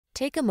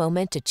Take a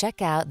moment to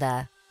check out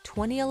the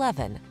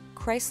 2011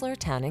 Chrysler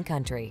Town &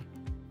 Country.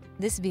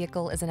 This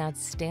vehicle is an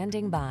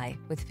outstanding buy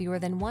with fewer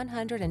than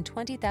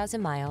 120,000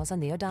 miles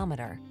on the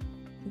odometer.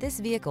 This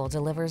vehicle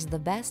delivers the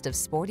best of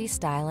sporty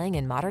styling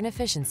and modern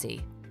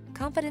efficiency.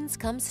 Confidence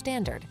comes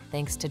standard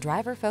thanks to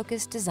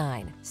driver-focused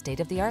design,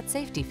 state-of-the-art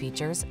safety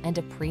features, and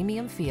a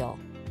premium feel.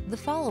 The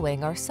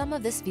following are some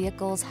of this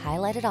vehicle's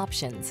highlighted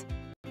options: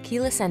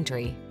 keyless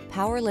entry,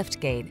 power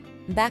liftgate,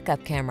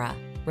 backup camera,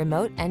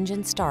 remote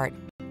engine start,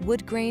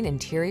 wood grain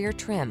interior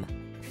trim,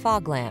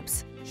 fog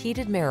lamps,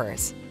 heated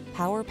mirrors,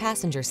 power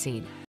passenger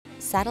seat,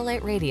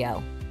 satellite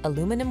radio,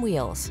 aluminum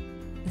wheels.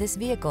 This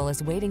vehicle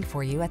is waiting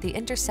for you at the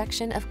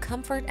intersection of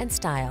comfort and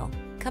style.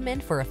 Come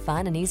in for a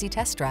fun and easy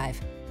test drive.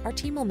 Our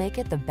team will make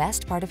it the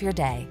best part of your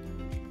day.